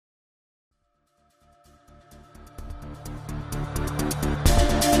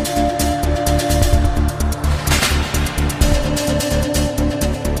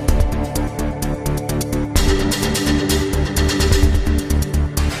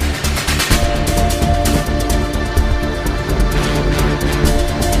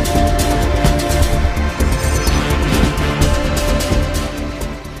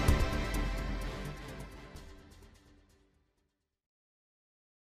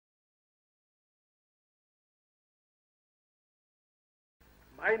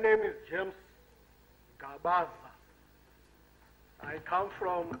My name is James Kabasa. I come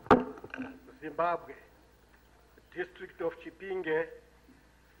from Zimbabwe, district of Chipinge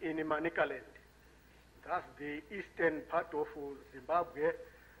in Manicaland. That's the eastern part of Zimbabwe,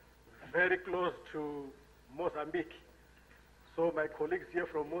 very close to Mozambique. So my colleagues here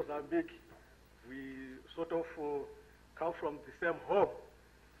from Mozambique, we sort of come from the same home.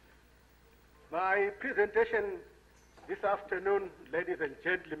 My presentation this afternoon, ladies and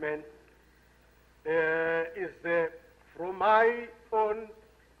gentlemen, is from my own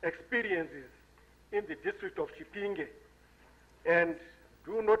experiences in the district of Chipinge, and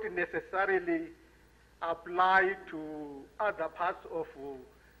do not necessarily apply to other parts of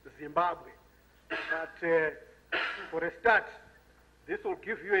Zimbabwe. But for a start, this will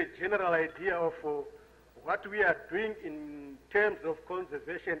give you a general idea of what we are doing in terms of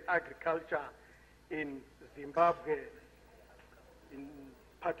conservation agriculture in Zimbabwe, in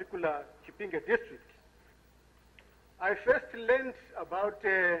particular Chipinge district. I first learned about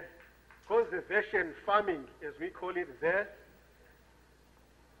conservation farming, as we call it there,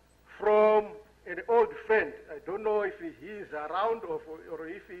 from an old friend. I don't know if he is around or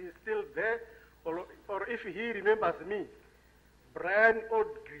if he is still there, or if he remembers me, Brian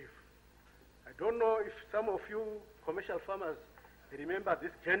Oldgrave. I don't know if some of you commercial farmers remember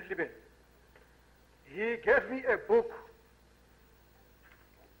this gentleman. He gave me a book.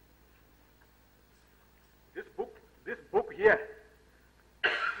 This book here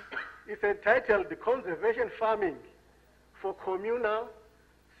is entitled The Conservation Farming for Communal,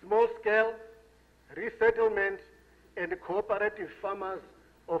 Small-Scale, Resettlement and Cooperative Farmers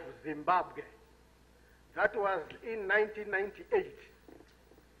of Zimbabwe. That was in 1998.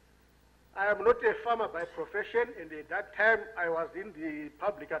 I am not a farmer by profession, and at that time I was in the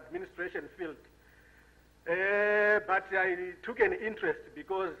public administration field. But I took an interest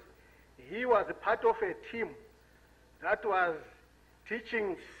because he was a part of a team that was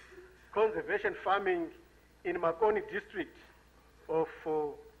teaching conservation farming in Makoni district of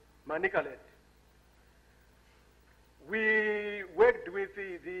Manicaland. We worked with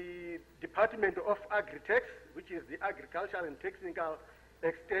the Department of Agri-Tex, which is the Agricultural and Technical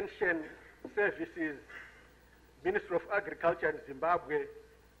Extension Services, Ministry of Agriculture in Zimbabwe,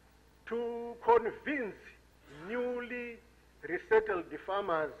 to convince newly resettled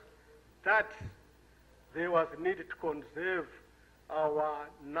farmers that there was need to conserve our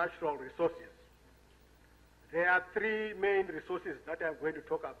natural resources. There are three main resources that I'm going to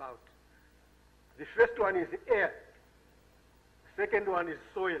talk about. The first one is air. The second one is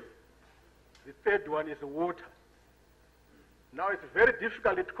soil. The third one is water. Now it's very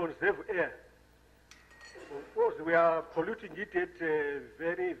difficult to conserve air. Of course, we are polluting it at a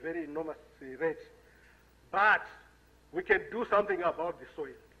very, very enormous rate. But we can do something about the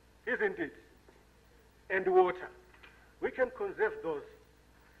soil, isn't it? And water. We can conserve those.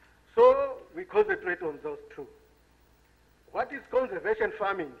 So we concentrate on those two. What is conservation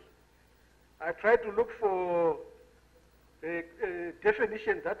farming? I try to look for a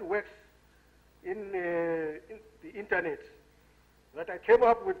definition that works in the internet. But I came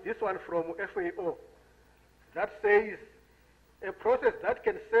up with this one from FAO that says a process that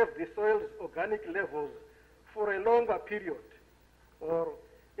can save the soil's organic levels for a longer period, or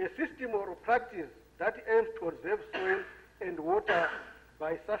a system or practice that aims to conserve soil and water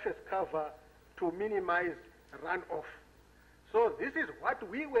by surface cover to minimize runoff. So this is what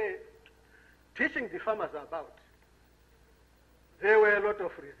we were teaching the farmers about. There were a lot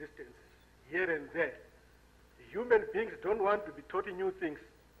of resistance here and there. Human beings don't want to be taught new things.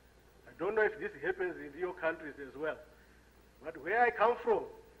 I don't know if this happens in your countries as well. But where I come from,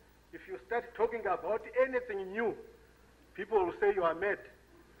 if you start talking about anything new, people will say you are mad.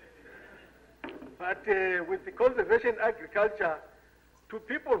 But with the conservation agriculture, to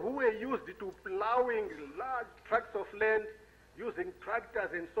people who were used to plowing large tracts of land, using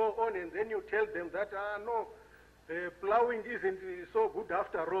tractors and so on, and then you tell them that, no, plowing isn't so good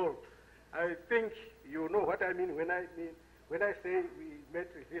after all. I think you know what I mean when I say we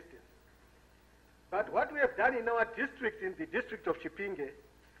met resistance. But what we have done in our district, in the district of Chipinge,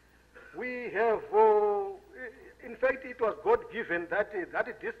 we have, in fact, it was God-given that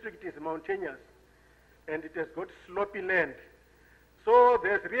that district is mountainous and it has got slopy land. So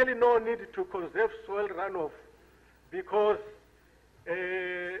there's really no need to conserve soil runoff because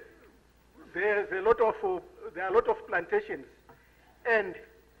there are a lot of plantations, and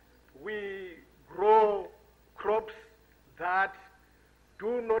we grow crops that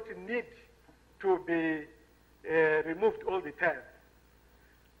do not need to be removed all the time.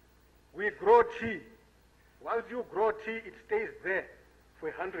 We grow tea. Once you grow tea, it stays there for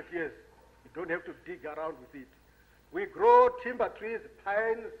 100 years. You don't have to dig around with it. We grow timber trees,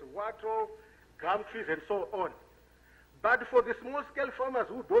 pines, wattle, gum trees, and so on. But for the small-scale farmers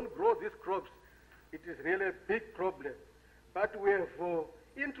who don't grow these crops, it is really a big problem. But we have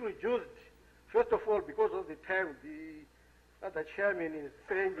introduced, first of all, because of the time, the other chairman is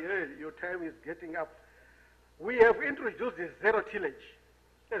saying, hey, your time is getting up. We have introduced the zero tillage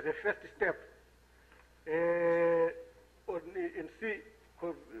as a first step in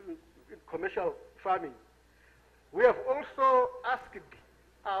commercial farming. We have also asked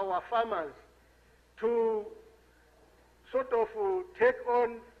our farmers to sort of take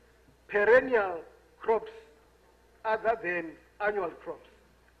on perennial crops other than annual crops.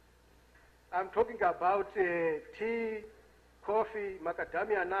 I'm talking about tea, coffee,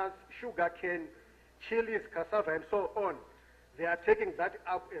 macadamia nuts, sugarcane, chilies, cassava, and so on. They are taking that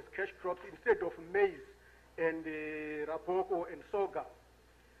up as cash crops instead of maize and rapoko and sorghum.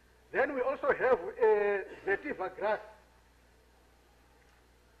 Then we also have vetiver grass.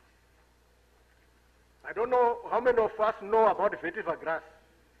 I don't know how many of us know about vetiver grass.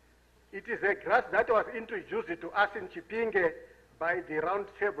 It is a grass that was introduced to us in Chipinge by the Round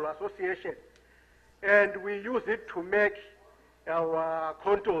Table Association. And we use it to make our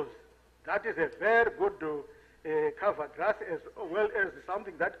contours. That is a very good cover grass, as well as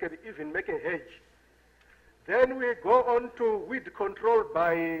something that can even make a hedge. Then we go on to weed control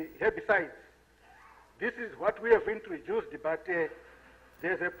by herbicides. This is what we have introduced, but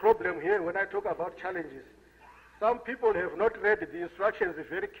there's a problem here when I talk about challenges. Some people have not read the instructions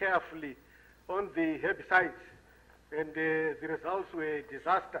very carefully on the herbicides, and the results were a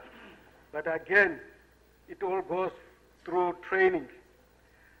disaster. But again, it all goes through training.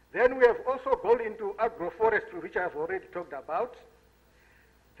 Then we have also gone into agroforestry, which I've already talked about.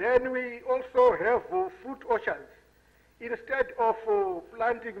 Then we also have fruit orchards. Instead of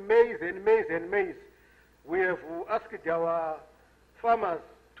planting maize and maize and maize, we have asked our farmers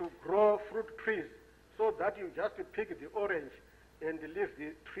to grow fruit trees so that you just pick the orange and leave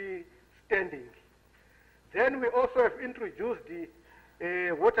the tree standing. Then we also have introduced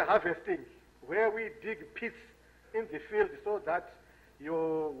the water harvesting, where we dig pits in the field so that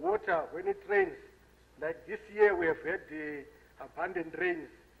your water, when it rains, like this year we have had the abundant rains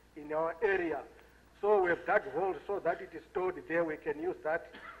in our area. So we have dug holes so that it is stored there. We can use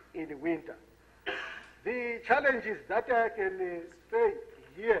that in the winter. The challenges that I can say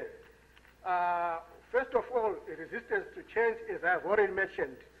here are, first of all, resistance to change, as I've already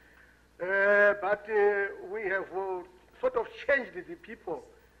mentioned. But we have sort of changed the people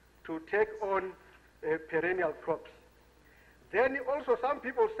to take on perennial crops. Then also some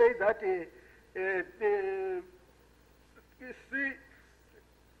people say that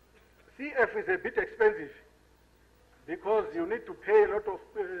CF is a bit expensive because you need to pay a lot of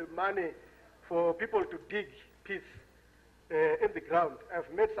money for people to dig pits in the ground.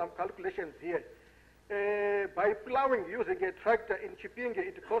 I've made some calculations here. By plowing using a tractor in Chipinge,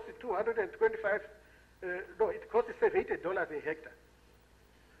 it costs it costs $70 a hectare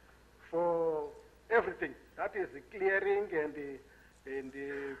for everything. That is the clearing and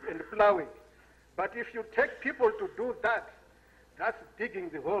the plowing. But if you take people to do that, that's digging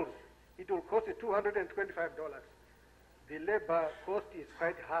the holes, it will cost you $225. The labor cost is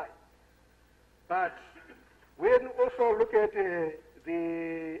quite high. But when also look at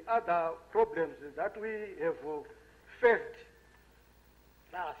the other problems that we have faced,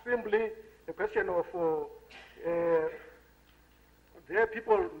 simply a question of there are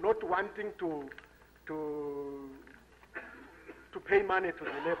people not wanting to pay money to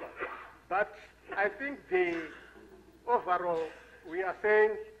the labor. But I think overall, we are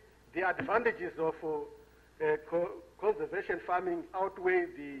saying the advantages of conservation farming outweigh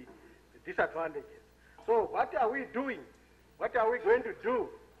the disadvantages. So what are we doing? What are we going to do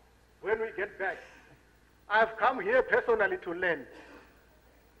when we get back? I've come here personally to learn.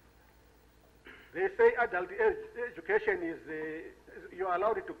 They say adult education is, you're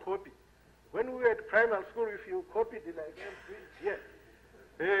allowed to copy. When we were at primary school, if you copied like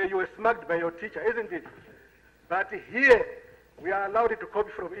you were smacked by your teacher, isn't it? But here, we are allowed to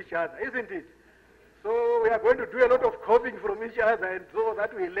copy from each other, isn't it? So we are going to do a lot of copying from each other, and so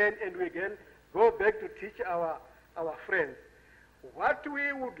that we learn and we can go back to teach our friends. What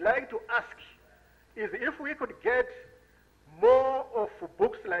we would like to ask is if we could get more of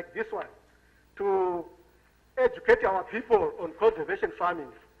books like this one to educate our people on conservation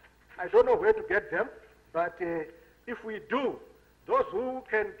farming. I don't know where to get them, but if we do, those who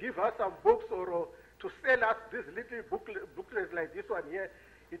can give us some books or to sell us these little booklets like this one here,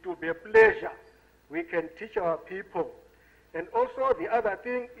 it will be a pleasure. We can teach our people. And also the other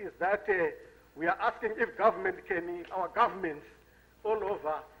thing is that we are asking if our governments all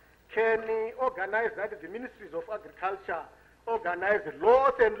over can organize that the ministries of agriculture organize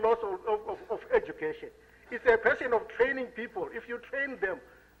lots and lots of education. It's a question of training people. If you train them,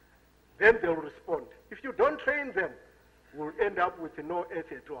 then they'll respond. If you don't train them, we'll end up with no aid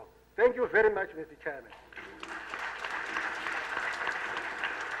at all. Thank you very much, Mr. Chairman.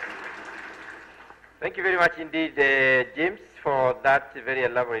 Thank you very much indeed, James, for that very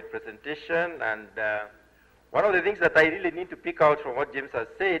elaborate presentation. And one of the things that I really need to pick out from what James has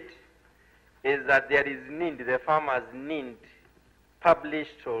said is that there is need, the farmers need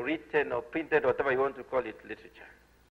published or written or printed, whatever you want to call it, literature.